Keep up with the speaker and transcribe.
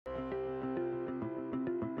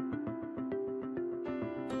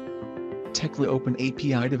Tekla Open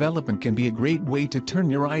API development can be a great way to turn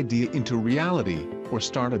your idea into reality, or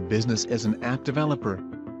start a business as an app developer.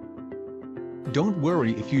 Don't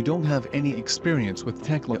worry if you don't have any experience with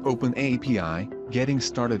Tekla Open API, getting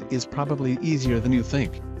started is probably easier than you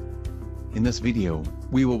think. In this video,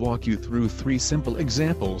 we will walk you through 3 simple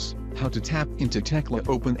examples, how to tap into Tekla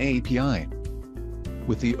Open API.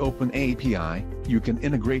 With the Open API, you can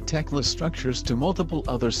integrate Tekla Structures to multiple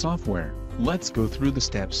other software. Let's go through the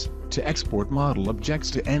steps to export model objects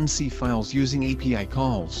to NC files using API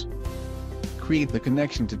calls. Create the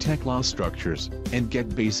connection to Tekla Structures, and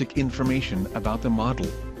get basic information about the model.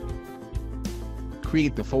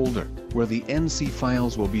 Create the folder, where the NC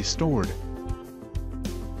files will be stored.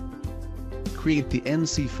 Create the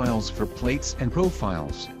NC files for plates and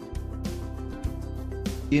profiles.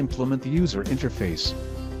 Implement the user interface.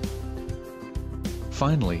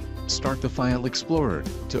 Finally, start the File Explorer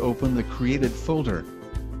to open the created folder.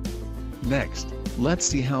 Next, let's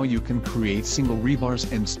see how you can create single rebars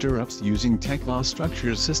and stirrups using Tekla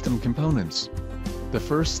Structures system components. The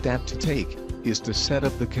first step to take is to set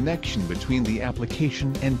up the connection between the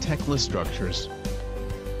application and Tekla Structures.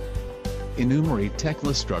 Enumerate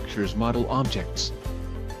Tekla Structures model objects.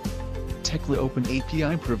 Tekla Open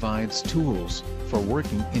API provides tools for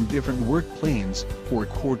working in different work planes or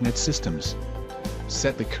coordinate systems.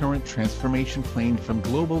 Set the current transformation plane from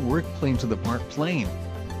global work plane to the part plane.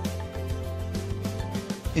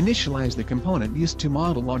 Initialize the component used to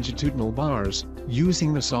model longitudinal bars,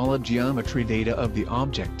 using the solid geometry data of the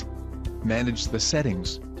object. Manage the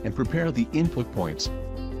settings, and prepare the input points.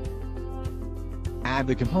 Add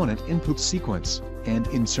the component input sequence, and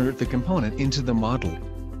insert the component into the model.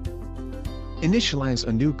 Initialize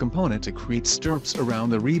a new component to create stirrups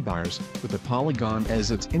around the rebars, with a polygon as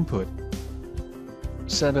its input.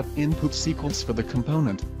 Set up input sequence for the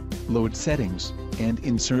component, load settings, and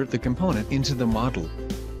insert the component into the model.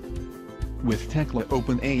 With Tekla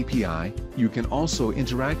Open API, you can also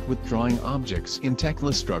interact with drawing objects in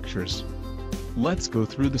Tekla Structures. Let's go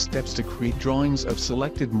through the steps to create drawings of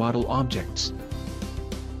selected model objects.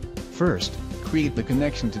 First, create the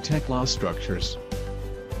connection to Tekla Structures.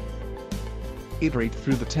 Iterate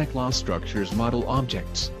through the Tekla Structures model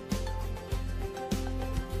objects.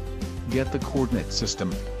 Get the coordinate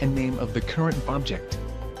system and name of the current object.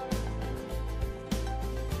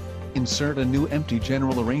 Insert a new empty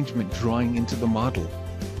general arrangement drawing into the model.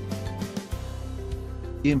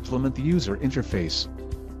 Implement the user interface.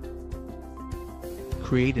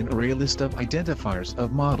 Create an array list of identifiers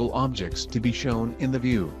of model objects to be shown in the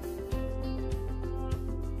view.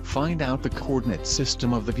 Find out the coordinate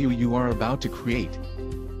system of the view you are about to create.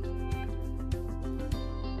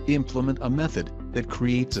 Implement a method that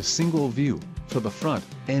creates a single view for the front,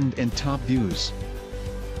 end and top views.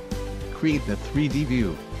 Create the 3D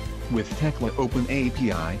view. With Tekla Open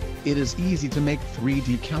API, it is easy to make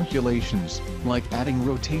 3D calculations, like adding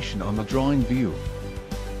rotation on the drawing view.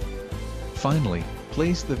 Finally,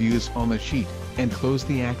 place the views on the sheet, and close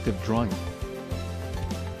the active drawing.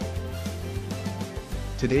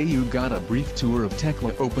 Today you got a brief tour of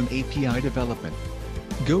Tekla Open API development.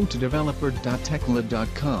 Go to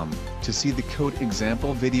developer.tekla.com to see the code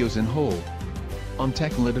example videos in whole. On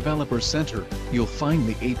Tekla Developer Center, you'll find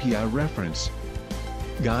the API reference,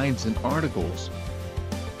 guides and articles,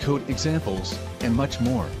 code examples, and much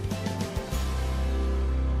more.